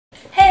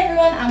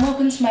everyone and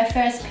welcome to my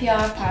first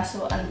PR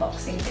parcel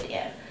unboxing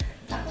video.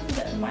 That was a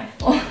bit of a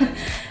mouthful.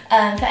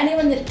 For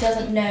anyone that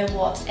doesn't know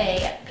what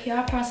a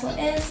PR parcel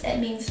is, it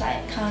means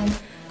that it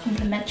comes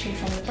complimentary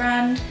from the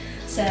brand.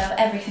 So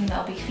everything that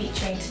I'll be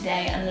featuring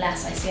today,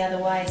 unless I see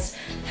otherwise,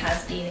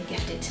 has been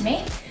gifted to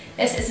me.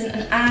 This isn't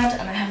an ad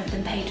and I haven't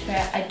been paid for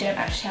it. I don't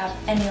actually have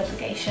any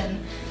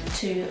obligation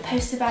to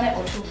post about it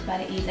or talk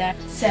about it either.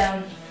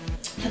 So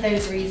for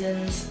those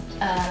reasons,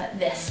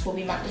 this will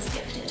be marked as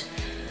gifted.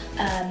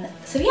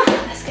 So yeah,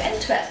 let's get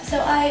into it. So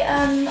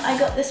I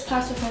got this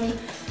parcel from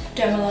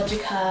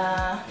Dermalogica,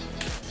 I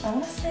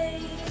want to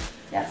say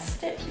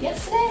yesterday I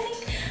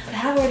think. I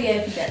have already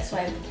opened it, so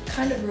I've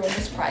kind of ruined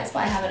the surprise, but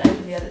I haven't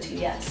opened the other two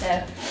yet,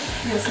 so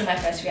you'll see my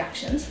first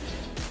reactions.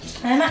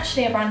 I'm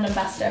actually a brand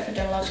ambassador for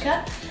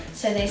Dermalogica,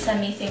 so they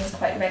send me things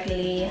quite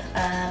regularly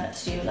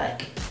to do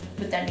like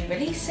with their new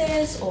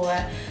releases or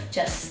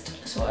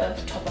just sort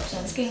of top ups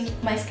on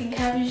my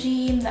skincare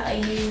regime that I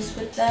use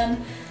with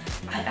them.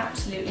 I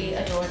absolutely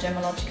adore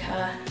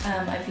Dermalogica.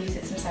 I've used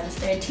it since I was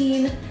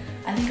 13.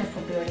 I think I've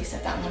probably already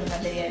said that in one of my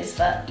videos,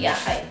 but yeah,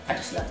 I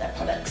just love their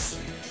products.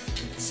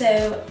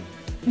 So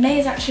May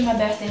is actually my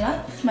birthday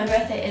month. My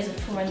birthday is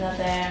for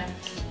another,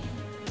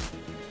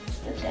 what's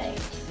the date?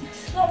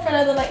 It's not for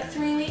another like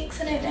 3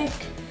 weeks, I don't think.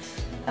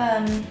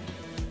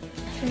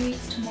 3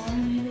 weeks tomorrow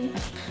maybe?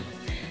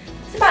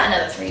 It's about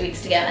another 3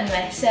 weeks to go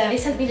anyway. So they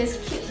sent me this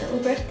cute little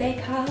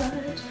birthday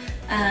card.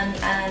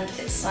 And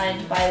it's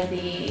signed by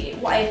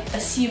what I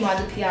assume are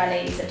the PR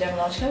ladies at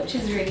Dermalogica, which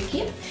is really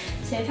cute.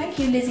 So thank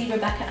you Lizzie,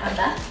 Rebecca and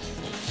Beth.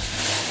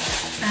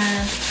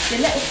 And the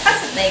little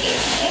present they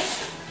gave me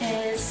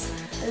is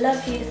a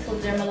lovely little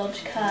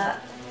Dermalogica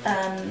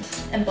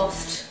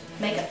embossed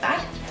makeup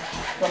bag,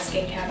 or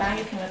skincare bag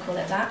if you want to call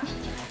it that.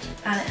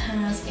 And it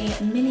has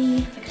a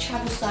mini, like a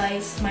travel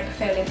size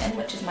microfolium in,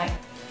 which is my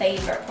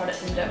favourite product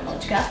from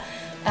Dermalogica.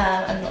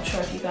 I'm not sure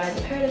if you guys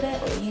have heard of it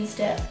or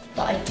used it,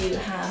 but I do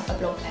have a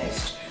blog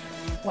post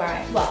where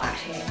I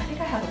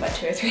think I have about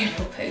 2 or 3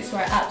 blog posts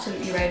where I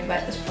absolutely rave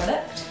about this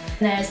product.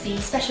 And there's the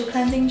special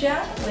cleansing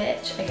gel,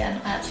 which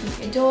again I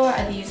absolutely adore.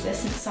 I've used this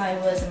since I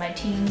was in my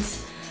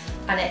teens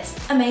and it's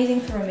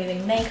amazing for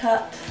removing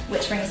makeup,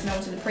 which brings me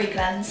on to the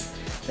pre-cleanse,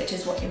 which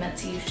is what you're meant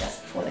to use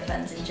just before the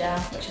cleansing gel,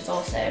 which is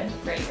also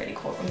really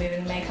cool at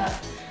removing makeup.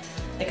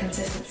 The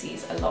consistency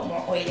is a lot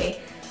more oily.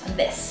 And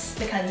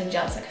the cleansing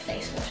gel is like a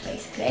face wash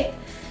basically.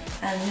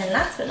 And then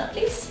last but not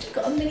least, I've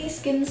got a mini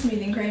skin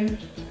smoothing cream,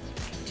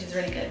 which is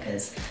really good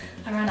because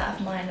I ran out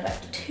of mine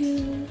about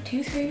 3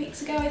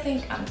 weeks ago I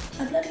think.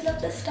 I bloody love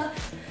this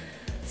stuff.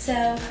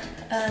 So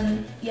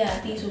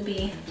yeah, these will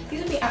be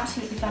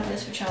absolutely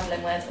fabulous for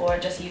travelling with or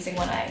just using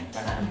when I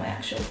run out of my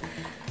actual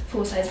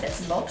full-size bits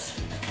and bobs.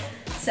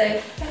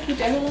 So thank you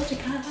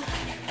Dermalogica.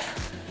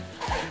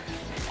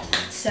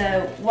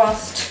 So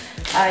whilst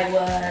I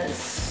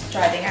was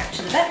driving out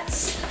to the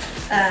vets,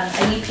 a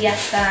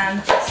UPS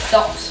van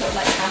stopped sort of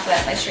like halfway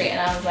up my street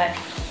and I was like,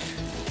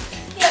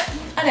 yeah,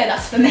 I know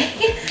that's for me.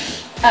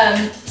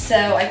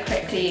 So I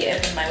quickly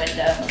opened my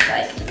window and was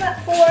like, is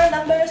that for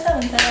number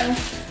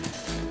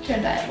so-and-so?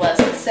 Turned out it was,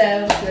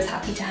 so he was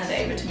happy to hand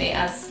it over to me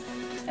as,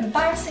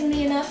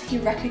 embarrassingly enough, he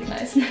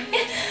recognised me.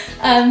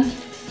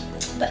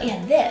 But yeah,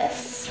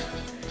 this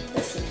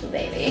little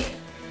baby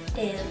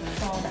is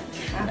from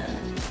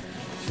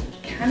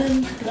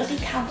Canon bloody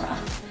camera.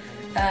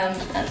 And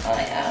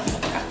I am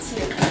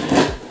absolutely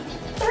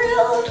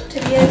thrilled to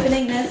be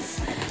opening this.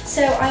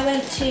 So I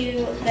went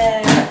to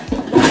their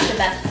launch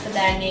event for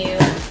their new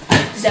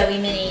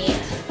Zoe Mini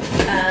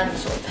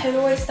sort of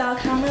Polaroid style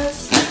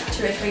cameras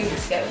 2 or 3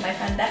 weeks ago with my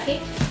friend Becky.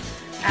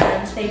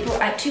 And they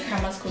brought out 2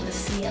 cameras called the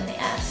C and the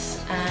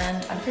S,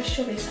 and I'm pretty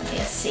sure they sent me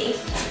a C.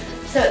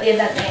 So at the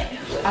event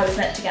I was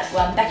meant to get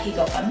one, Becky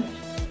got one,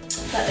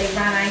 but they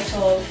ran out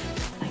of,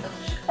 oh my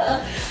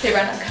gosh, they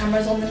ran out of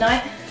cameras on the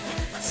night.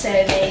 So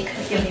they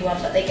couldn't give me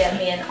one, but they gave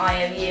me an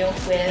IOU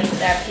with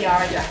their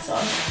PR address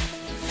on,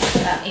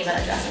 email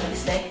address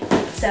obviously.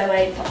 So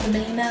I popped them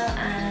an email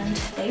and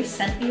they've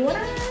sent me one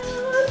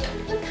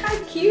out. Look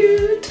how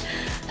cute.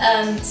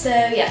 So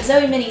yeah,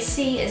 Zoe Mini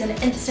C is an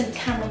instant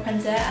camera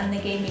printer and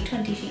they gave me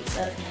 20 sheets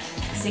of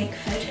zinc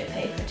photo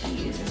paper to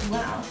use as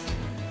well.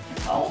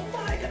 Oh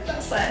my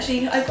goodness,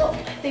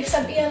 they've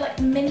sent me a like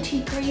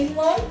minty green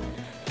one.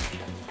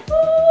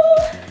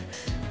 Ooh.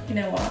 You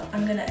know what,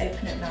 I'm gonna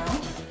open it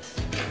now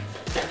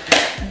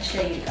and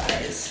show you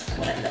guys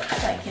what it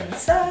looks like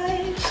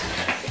inside.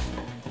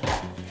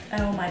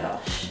 Oh my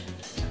gosh.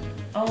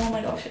 Oh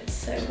my gosh, it's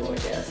so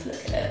gorgeous.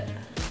 Look at it.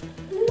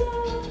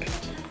 Look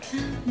at that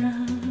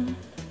camera.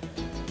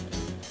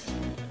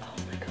 Oh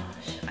my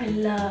gosh.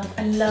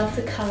 I love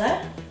the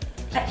colour.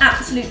 I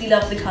absolutely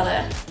love the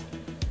colour.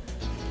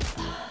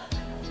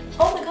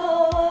 Oh my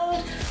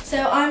god.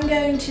 So I'm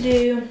going to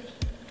do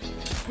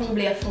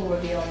probably a full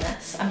review on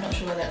this. I'm not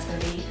sure whether it's going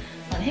to be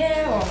on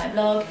here or on my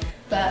blog,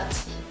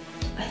 but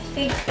I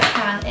think the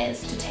plan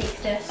is to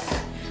take this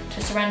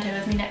to Sorrento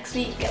with me next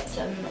week, get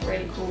some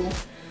really cool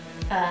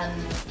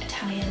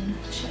Italian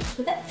shots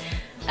with it.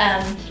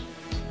 And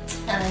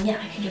yeah,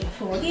 I can do a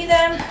full review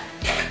then.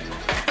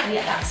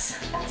 yeah,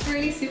 that's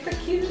really super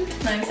cute.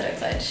 And I'm so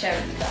excited to share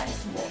with you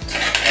guys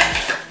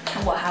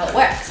how it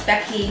works.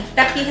 Becky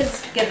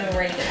has given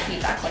really good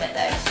feedback on it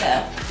though,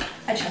 so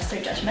I trust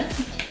her judgment.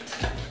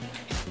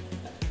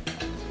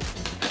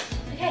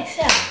 Okay,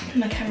 so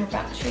my camera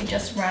battery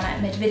just ran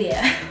out mid-video.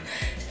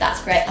 So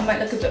that's great. I might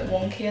look a bit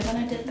wonkier than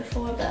I did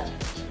before, but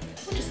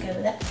we'll just go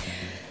with it.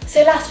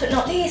 So last but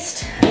not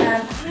least,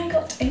 I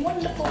got a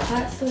wonderful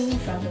parcel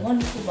from the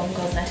wonderful Bomb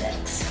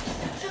Cosmetics.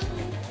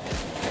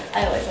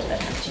 I always love their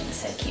packaging, it's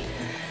so cute.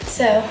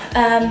 So,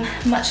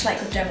 much like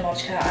with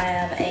Dermalogica, I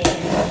am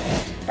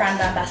a brand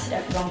ambassador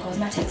for Bomb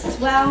Cosmetics as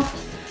well.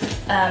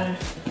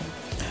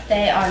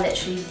 They are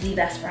literally the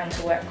best brand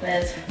to work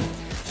with.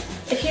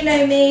 If you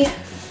know me,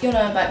 you'll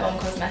know about Bomb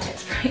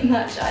Cosmetics pretty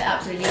much. I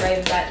absolutely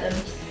rave about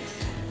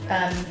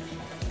them.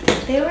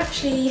 They were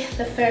actually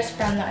the first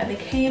brand that I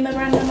became a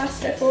brand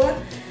ambassador for,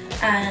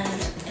 and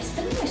it's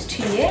been almost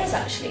 2 years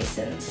actually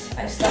since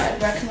I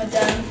started working with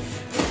them.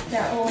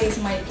 They're always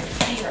my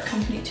favourite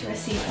company to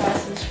receive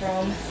parcels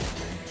from.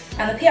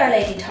 And the PR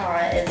lady,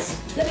 Tara, is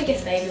the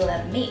biggest babe you'll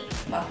ever meet.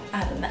 Well, I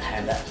haven't met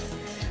her, but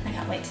I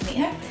can't wait to meet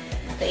her.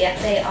 But yeah,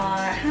 they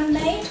are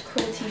handmade,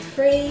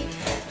 cruelty-free.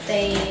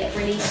 They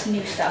release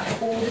new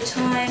stuff all the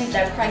time.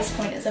 Their price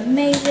point is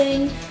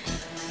amazing.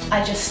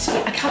 I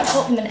can't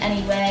fault them in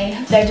any way.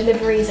 Their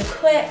deliveries are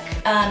quick,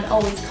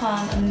 always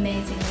come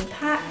amazingly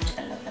packed.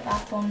 I love their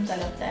bath bombs, I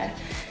love their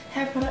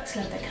hair products,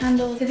 I love their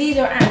candles. So these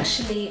are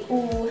actually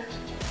all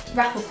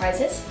raffle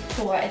prizes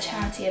for a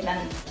charity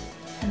event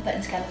I'm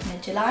putting together for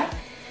mid-July.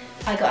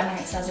 I got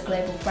announced as a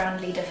global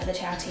brand leader for the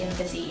charity in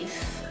Visive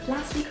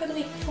last week or the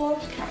week before,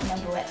 can't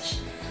remember which.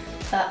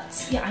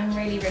 But yeah, I'm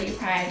really, really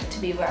proud to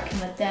be working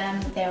with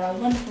them. They're a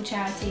wonderful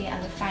charity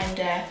and the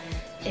founder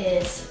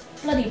is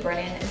bloody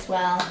brilliant as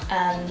well.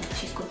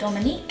 She's called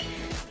Dominique.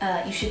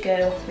 You should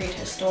go read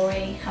her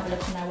story, have a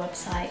look on their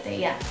website.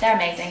 They're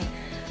amazing.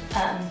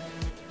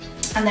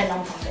 And they're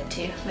non-profit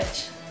too,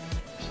 which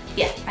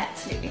yeah, I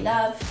absolutely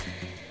love.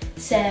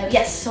 So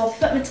yes, so I'll be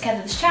putting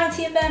together this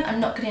charity event. I'm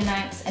not going to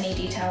announce any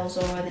details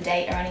or the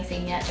date or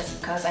anything yet,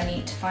 just because I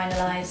need to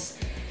finalise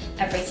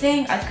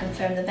everything. I've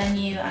confirmed the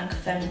venue and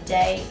confirmed the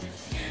date.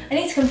 I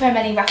need to confirm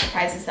any raffle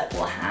prizes that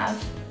we'll have,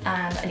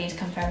 and I need to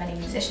confirm any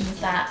musicians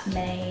that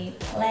may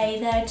play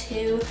there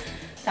too.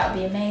 That would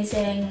be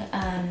amazing.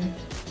 I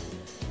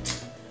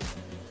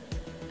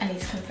need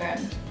to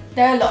confirm.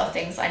 There are a lot of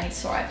things I need to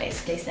sort out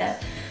basically, so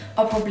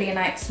I'll probably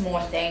announce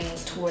more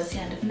things towards the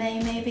end of May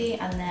maybe,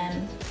 and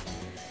then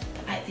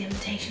put out the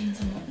invitations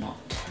and whatnot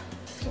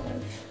sort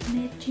of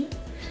mid-June.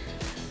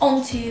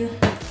 On to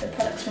the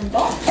products from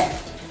Bomb.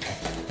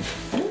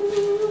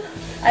 Ooh.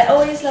 I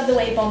always love the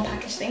way Bomb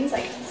package things,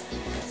 like it's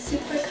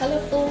super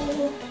colourful,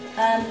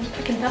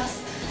 quick and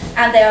puffs,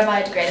 and they are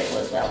biodegradable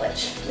as well,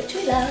 which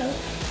we love.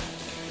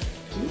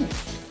 Ooh.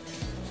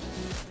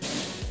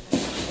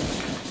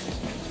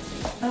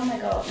 Oh my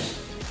gosh,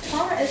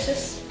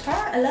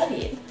 Tara, I love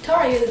you.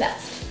 Tara, you're the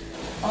best.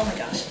 Oh my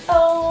gosh.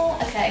 Oh,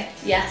 okay.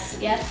 Yes.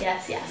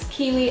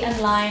 Kiwi and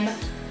lime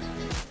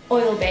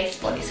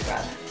oil-based body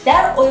scrub.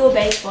 Their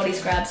oil-based body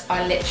scrubs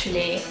are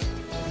literally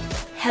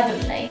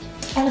heavenly.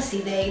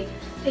 Honestly, they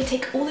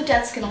take all the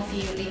dead skin off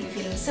you, leave you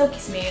feeling silky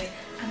smooth,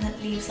 and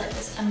then leaves like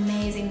this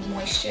amazing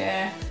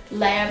moisture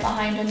layer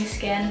behind on your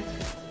skin.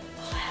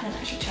 Oh, I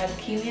haven't actually tried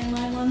the kiwi and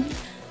lime one.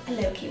 I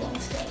low-key one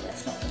still,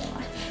 that's not gonna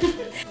lie.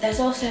 There's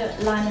also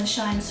Lime and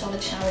Shine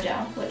Solid Shower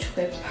Gel, which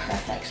will go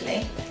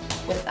perfectly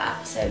with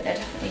that, so they're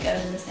definitely going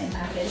in the same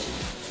package.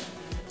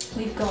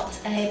 We've got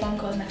a Bomb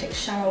Cosmetics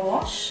shower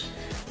wash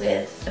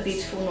with a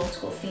beautiful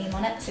nautical theme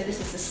on it. So this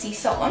is the sea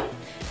salt one.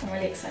 I'm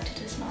really excited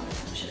to smell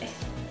this actually.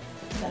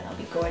 I bet that'll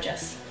be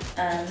gorgeous.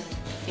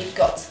 We've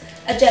got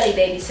a jelly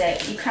baby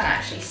soap. You can't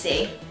actually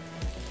see,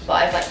 but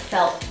I've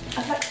felt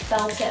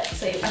it,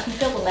 so I can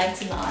feel the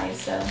legs and the eyes,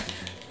 so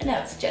I know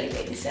it's a jelly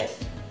baby soap.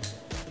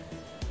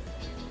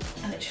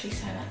 I literally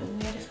sound like the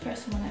weirdest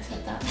person when I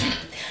said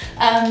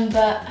that.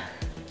 But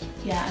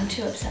yeah, I'm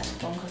too obsessed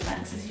with Bomb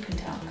Cosmetics, as you can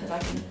tell, because I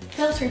can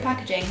feel through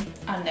packaging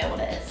and know what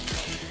it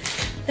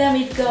is. Then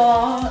we've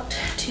got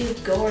two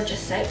gorgeous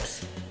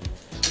soaps.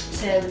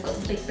 So we've got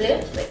the Big Blue,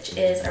 which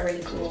is a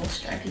really cool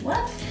stripy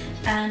one,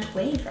 and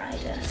Wave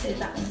Rider. So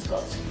that one's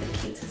got the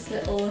cutest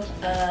little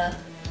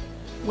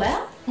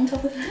well on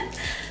top of it.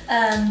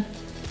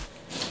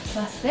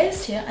 So that's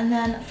those two. And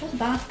then for the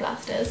bath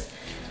blasters,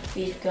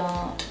 we've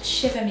got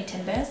Shiver Me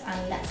Timbers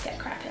and Let's Get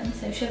Crackin'.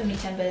 So Shiver Me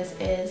Timbers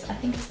is, I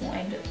think it's more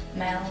aimed at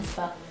males,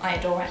 but I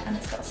adore it, and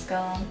it's got a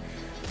skull on,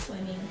 so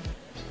I mean,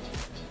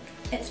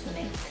 it's for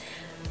me.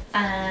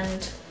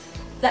 And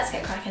Let's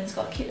Get Crackin's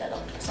got a cute little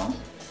octopus on,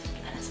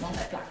 and it smells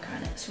like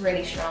blackcurrant. It's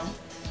really strong.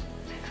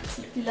 I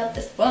absolutely love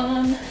this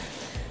one.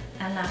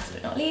 And last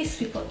but not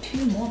least, we've got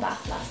two more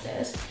bath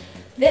blasters.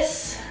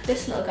 This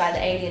little guy,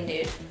 the alien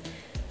dude,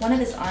 one of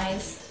his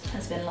eyes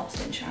has been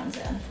lost in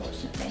transit,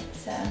 unfortunately,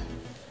 so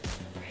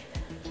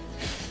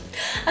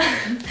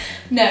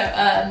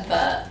no,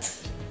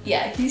 but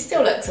yeah, he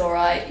still looks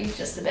alright. He's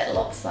just a bit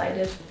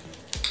lopsided,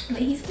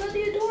 but he's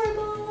bloody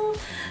adorable.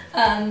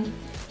 And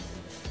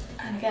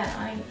And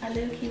again, I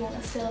low-key want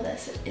to steal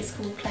this. It's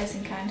called Close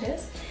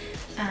Encounters,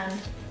 and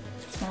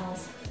it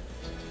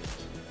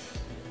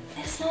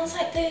smells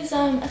like those,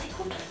 are they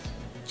called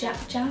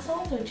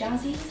Jazzles or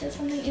Jazzies or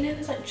something? You know,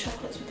 there's like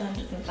chocolates with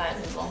hundreds and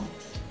thousands on.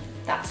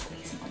 That's what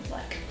he smells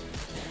like.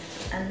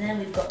 And then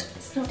we've got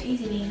It's Not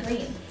Easy Being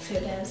Green. So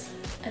there's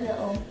a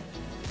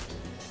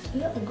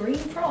little green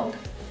frog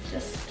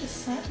just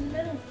sat in the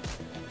middle.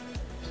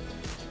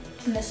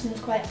 And this one's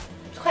quite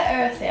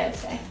earthy, I'd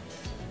say.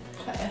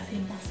 Quite earthy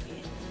and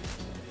musky.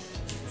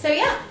 So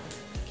yeah,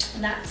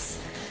 that's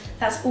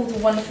all the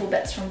wonderful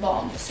bits from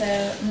Bomb. So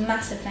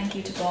massive thank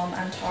you to Bomb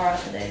and Tara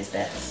for those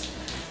bits.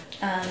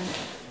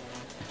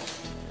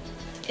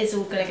 It's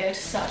all going to go to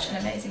such an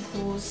amazing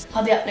cause.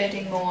 I'll be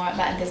uploading more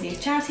about Invisi's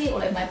charity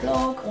all over my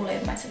blog, all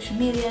over my social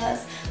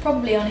medias,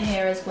 probably on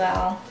here as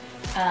well.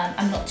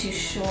 I'm not too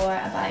sure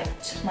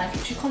about my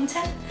future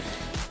content,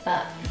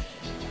 but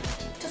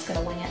just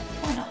gonna wing it,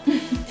 why not?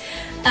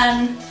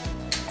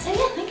 So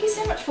yeah, thank you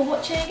so much for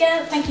watching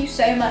again. Thank you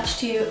so much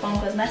to Bomb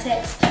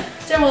Cosmetics,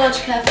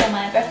 Dermalogica for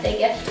my birthday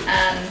gift,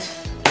 and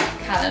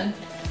Canon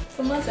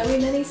for my Zoe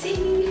Mini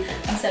C.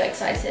 I'm so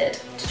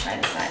excited to try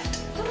this out.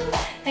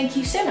 Thank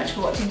you so much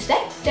for watching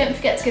today. Don't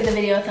forget to give the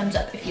video a thumbs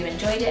up if you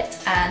enjoyed it,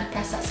 and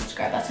press that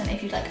subscribe button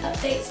if you'd like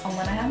updates on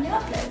when I have new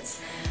uploads.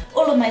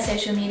 All of my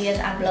social medias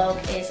and blog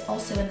is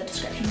also in the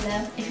description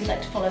below if you'd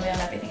like to follow me on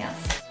everything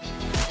else.